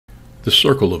The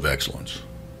circle of excellence.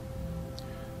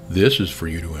 This is for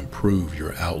you to improve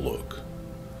your outlook,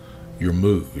 your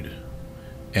mood,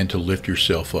 and to lift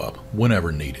yourself up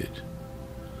whenever needed.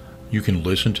 You can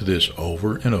listen to this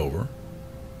over and over.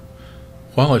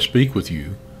 While I speak with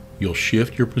you, you'll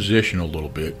shift your position a little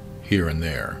bit here and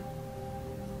there.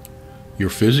 Your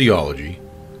physiology,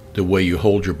 the way you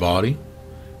hold your body,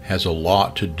 has a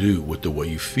lot to do with the way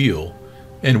you feel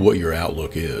and what your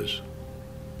outlook is.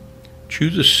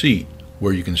 Choose a seat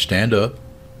where you can stand up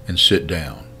and sit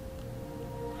down.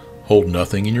 Hold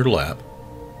nothing in your lap.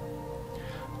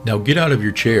 Now get out of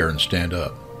your chair and stand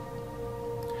up.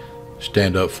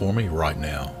 Stand up for me right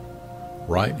now,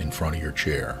 right in front of your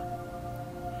chair.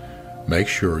 Make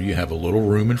sure you have a little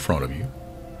room in front of you.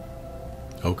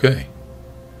 Okay.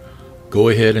 Go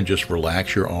ahead and just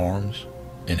relax your arms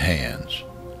and hands.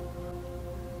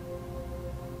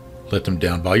 Let them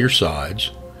down by your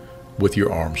sides with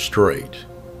your arms straight.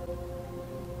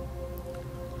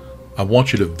 I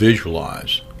want you to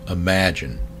visualize,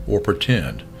 imagine, or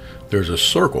pretend there's a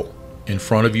circle in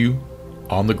front of you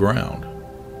on the ground,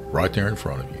 right there in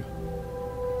front of you.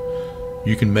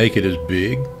 You can make it as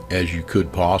big as you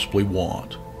could possibly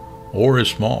want, or as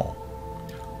small.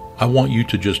 I want you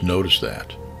to just notice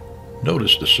that.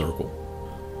 Notice the circle.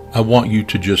 I want you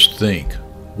to just think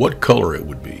what color it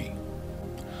would be.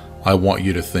 I want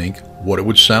you to think what it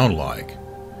would sound like,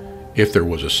 if there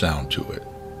was a sound to it.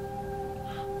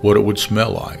 What it would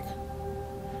smell like,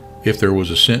 if there was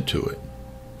a scent to it.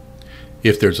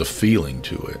 If there's a feeling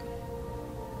to it.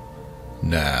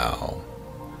 Now,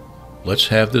 let's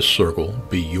have this circle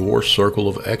be your circle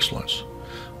of excellence,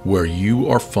 where you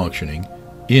are functioning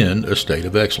in a state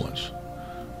of excellence,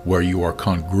 where you are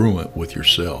congruent with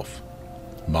yourself,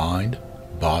 mind,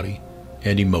 body,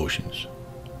 and emotions.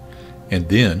 And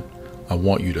then I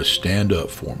want you to stand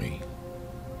up for me.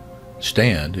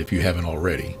 Stand, if you haven't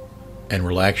already, and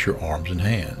relax your arms and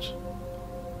hands.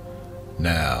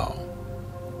 Now,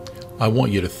 I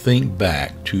want you to think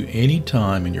back to any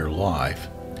time in your life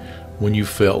when you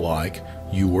felt like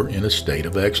you were in a state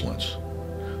of excellence,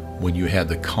 when you had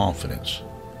the confidence,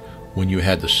 when you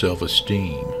had the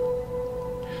self-esteem.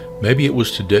 Maybe it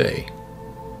was today.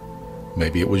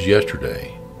 Maybe it was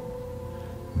yesterday.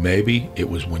 Maybe it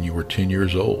was when you were 10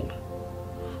 years old,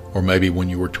 or maybe when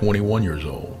you were 21 years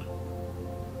old.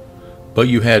 But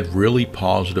you had really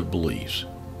positive beliefs.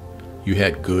 You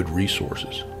had good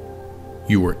resources.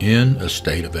 You were in a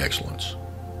state of excellence.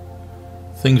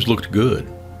 Things looked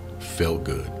good, felt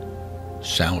good,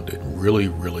 sounded really,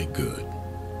 really good.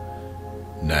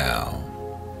 Now,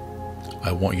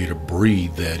 I want you to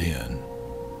breathe that in.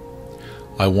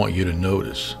 I want you to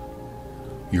notice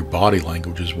your body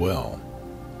language as well.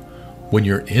 When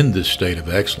you're in this state of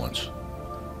excellence,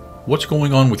 what's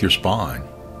going on with your spine?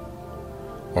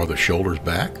 Are the shoulders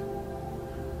back?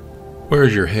 Where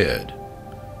is your head?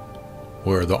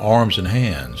 Where are the arms and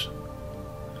hands?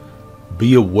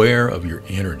 Be aware of your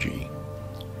energy.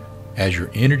 As your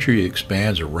energy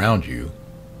expands around you,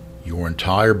 your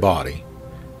entire body,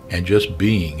 and just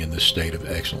being in this state of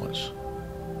excellence.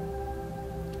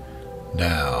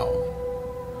 Now,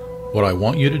 what I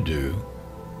want you to do,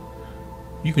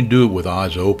 you can do it with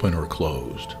eyes open or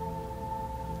closed.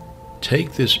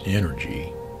 Take this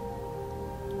energy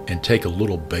and take a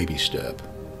little baby step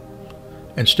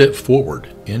and step forward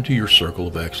into your circle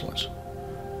of excellence.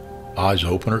 Eyes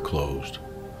open or closed,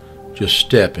 just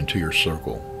step into your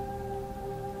circle.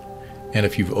 And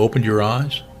if you've opened your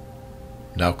eyes,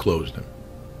 now close them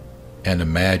and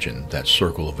imagine that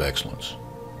circle of excellence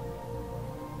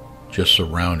just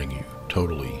surrounding you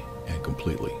totally and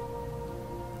completely.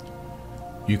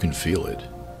 You can feel it.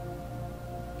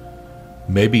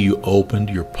 Maybe you opened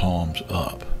your palms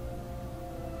up,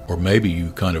 or maybe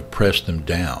you kind of pressed them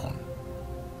down.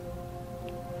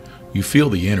 You feel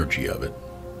the energy of it.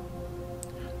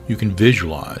 You can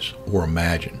visualize or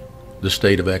imagine the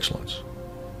state of excellence.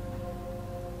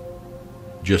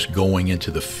 Just going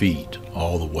into the feet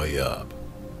all the way up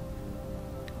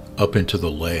into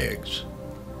the legs,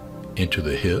 into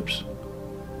the hips,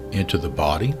 into the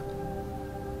body,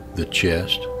 the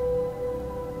chest,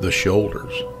 the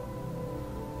shoulders,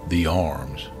 the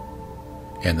arms,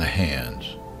 and the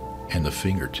hands, and the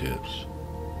fingertips.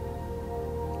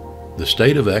 The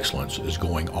state of excellence is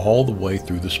going all the way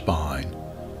through the spine,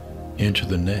 into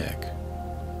the neck,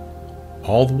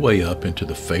 all the way up into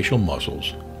the facial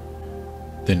muscles,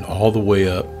 then all the way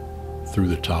up through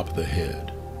the top of the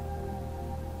head,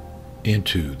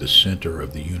 into the center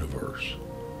of the universe.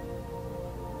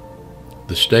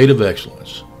 The state of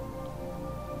excellence.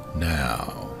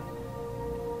 Now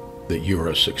that you're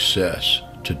a success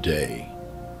today,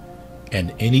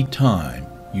 And any time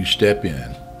you step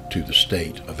in to the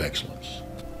state of excellence,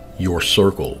 your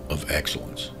circle of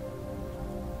excellence,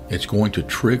 it's going to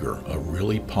trigger a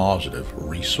really positive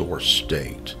resource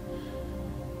state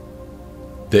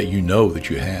that you know that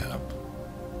you have.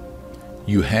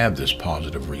 You have this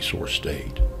positive resource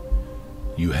state.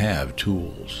 You have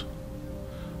tools.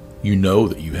 You know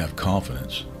that you have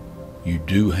confidence. You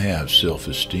do have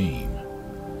self-esteem.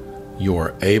 You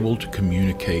are able to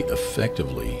communicate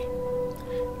effectively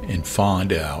and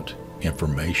find out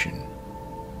information.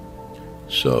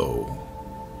 So,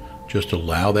 just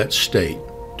allow that state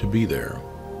to be there,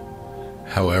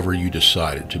 however you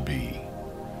decide it to be.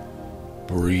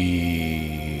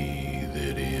 Breathe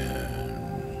it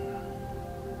in.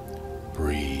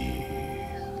 Breathe.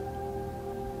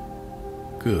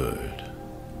 Good.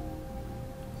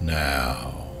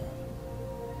 Now,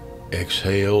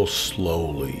 exhale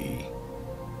slowly,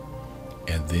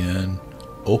 and then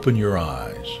open your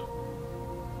eyes.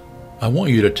 I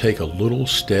want you to take a little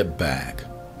step back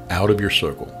out of your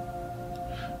circle.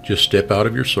 Just step out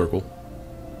of your circle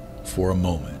for a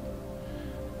moment,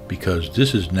 because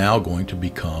this is now going to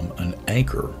become an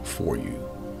anchor for you.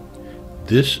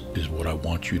 This is what I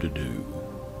want you to do.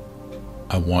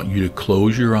 I want you to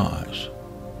close your eyes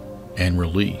and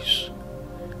release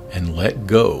and let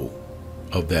go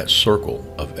of that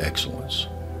circle of excellence.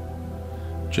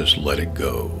 Just let it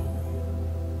go.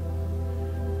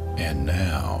 And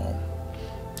now,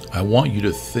 I want you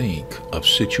to think of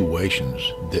situations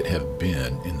that have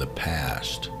been in the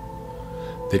past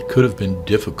that could have been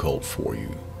difficult for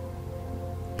you.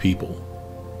 People,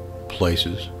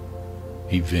 places,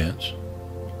 events,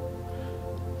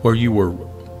 where you were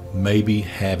maybe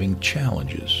having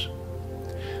challenges,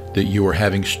 that you were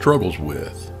having struggles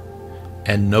with,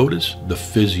 and notice the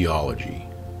physiology,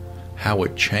 how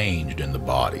it changed in the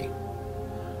body.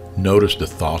 Notice the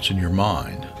thoughts in your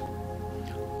mind.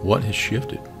 What has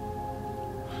shifted?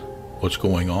 What's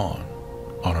going on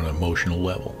an emotional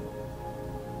level?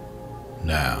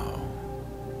 Now,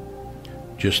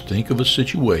 just think of a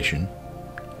situation,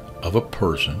 of a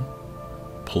person,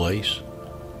 place,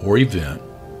 or event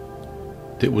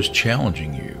that was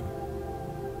challenging you,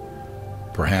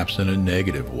 perhaps in a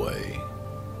negative way.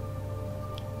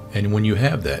 And when you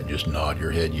have that, just nod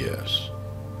your head yes.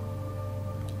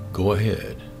 Go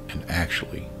ahead and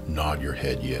actually nod your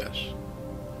head yes.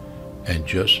 And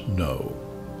just know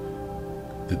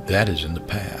that that is in the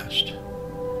past.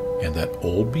 And that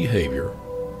old behavior,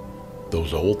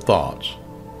 those old thoughts,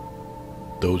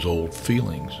 those old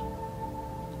feelings,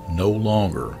 no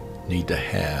longer need to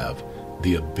have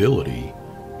the ability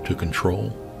to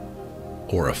control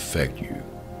or affect you.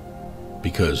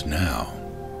 Because now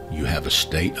you have a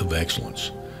state of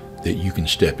excellence that you can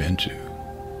step into.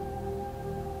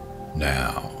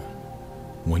 Now,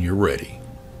 when you're ready,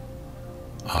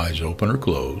 eyes open or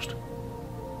closed,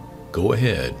 go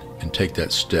ahead and take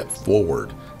that step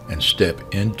forward and step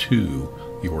into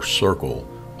your circle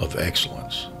of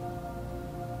excellence.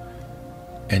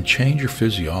 And change your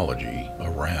physiology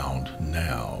around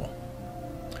now.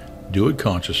 Do it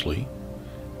consciously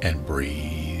and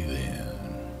breathe in.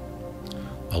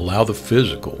 Allow the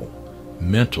physical,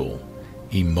 mental,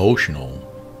 emotional,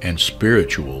 and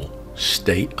spiritual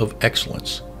state of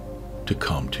excellence to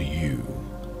come to you.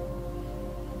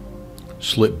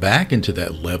 Slip back into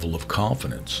that level of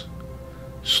confidence.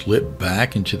 Slip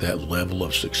back into that level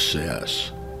of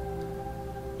success,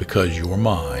 because your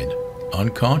mind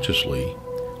unconsciously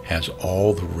has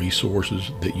all the resources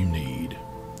that you need.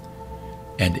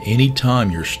 And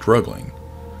anytime you're struggling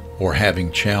or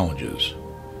having challenges,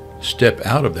 step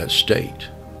out of that state.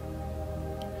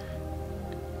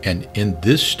 And in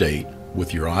this state,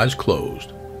 with your eyes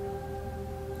closed,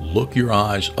 look your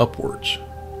eyes upwards.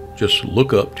 Just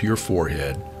look up to your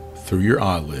forehead through your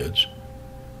eyelids.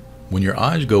 When your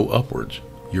eyes go upwards,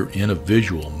 you're in a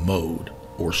visual mode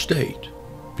or state,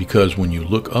 because when you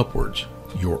look upwards,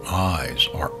 your eyes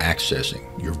are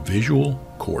accessing your visual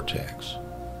cortex.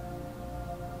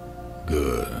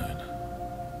 Good.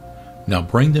 Now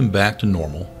bring them back to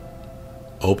normal.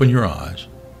 Open your eyes.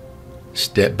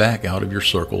 Step back out of your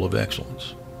circle of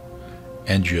excellence.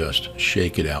 And just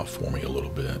shake it out for me a little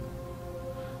bit.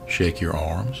 Shake your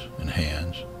arms and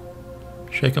hands.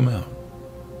 Shake them out.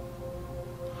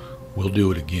 We'll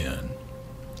do it again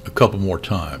a couple more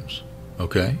times,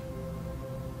 okay?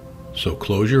 So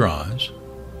close your eyes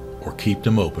or keep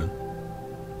them open,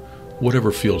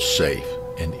 whatever feels safe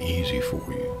and easy for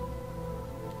you.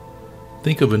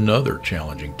 Think of another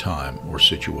challenging time or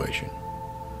situation.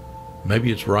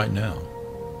 Maybe it's right now.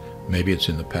 Maybe it's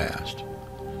in the past,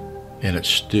 and it's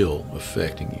still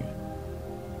affecting you.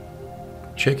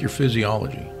 Check your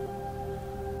physiology.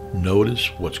 Notice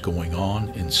what's going on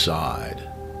inside.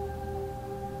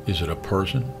 Is it a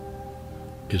person?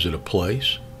 Is it a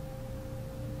place?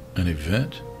 An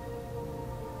event?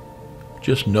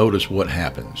 Just notice what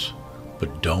happens,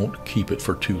 but don't keep it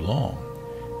for too long.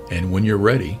 And when you're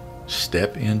ready,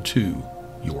 step into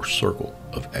your circle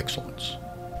of excellence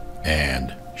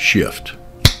and shift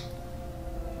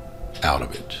out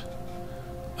of it.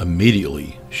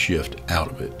 Immediately shift out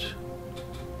of it.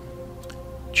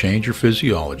 Change your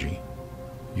physiology,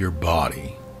 your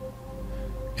body,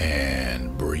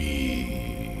 and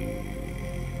breathe.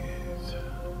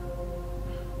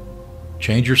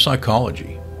 Change your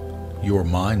psychology, your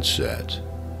mindset.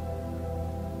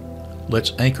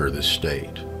 Let's anchor this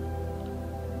state.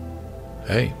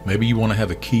 Hey, maybe you want to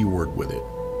have a keyword with it.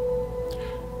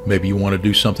 Maybe you want to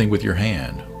do something with your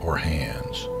hand or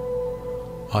hands.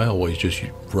 I always just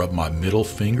rub my middle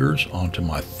fingers onto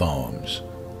my thumbs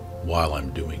while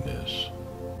I'm doing this.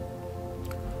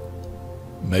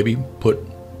 Maybe put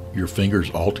your fingers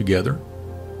all together.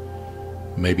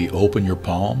 Maybe open your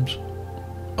palms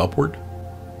upward.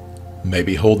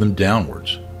 Maybe hold them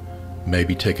downwards.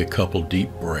 Maybe take a couple deep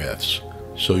breaths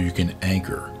so you can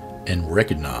anchor and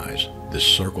recognize this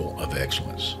circle of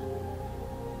excellence.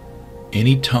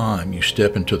 Anytime you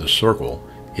step into the circle,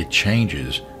 it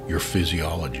changes your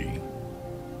physiology.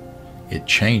 It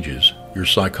changes your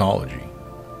psychology.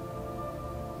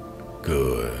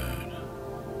 Good.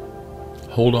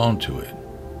 Hold on to it.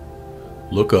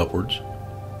 Look upwards.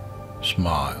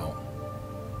 Smile.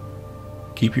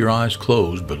 Keep your eyes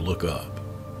closed, but look up.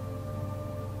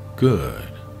 Good.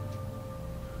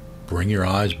 Bring your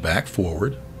eyes back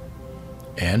forward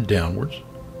and downwards.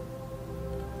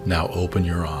 Now open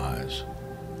your eyes.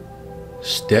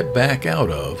 Step back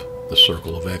out of the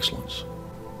circle of excellence.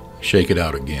 Shake it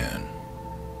out again.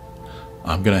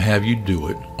 I'm going to have you do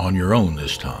it on your own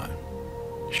this time.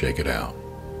 Shake it out.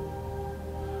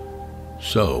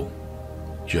 So,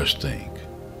 just think.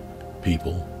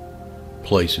 People,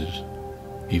 places,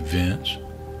 events,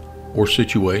 or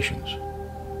situations,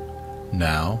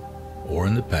 now or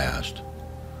in the past,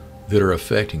 that are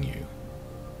affecting you.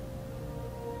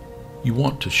 You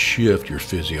want to shift your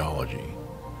physiology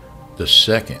the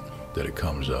second that it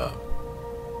comes up.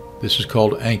 This is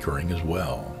called anchoring as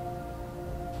well.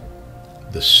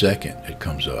 The second it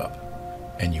comes up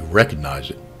and you recognize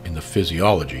it in the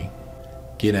physiology,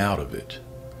 get out of it.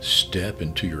 Step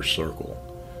into your circle.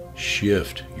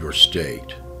 Shift your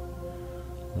state.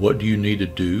 What do you need to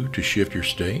do to shift your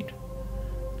state?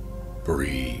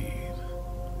 Breathe.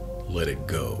 Let it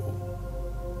go.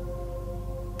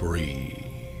 Breathe.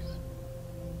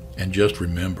 And just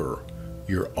remember,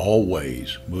 you're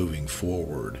always moving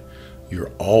forward.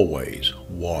 You're always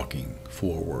walking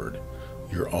forward.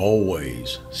 You're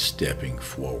always stepping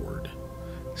forward.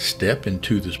 Step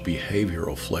into this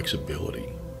behavioral flexibility.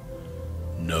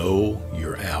 Know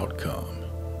your outcome.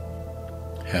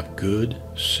 Have good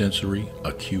sensory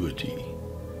acuity.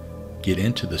 Get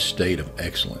into the state of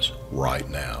excellence right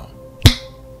now.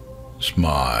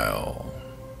 Smile.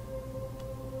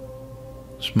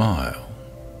 Smile.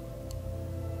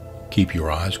 Keep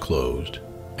your eyes closed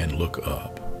and look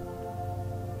up.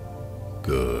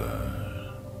 Good.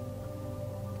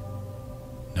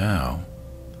 Now,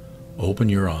 open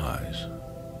your eyes.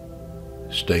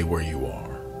 Stay where you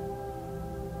are.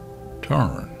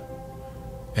 Turn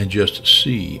and just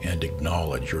see and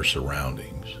acknowledge your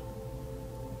surroundings.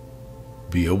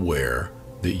 Be aware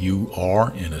that you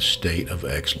are in a state of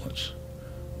excellence.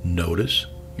 Notice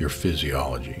your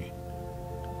physiology.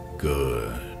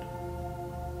 Good.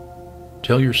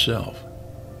 Tell yourself,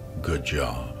 good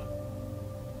job.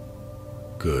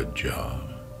 Good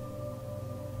job.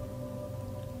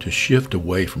 To shift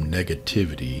away from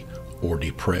negativity or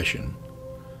depression,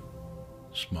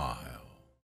 smile.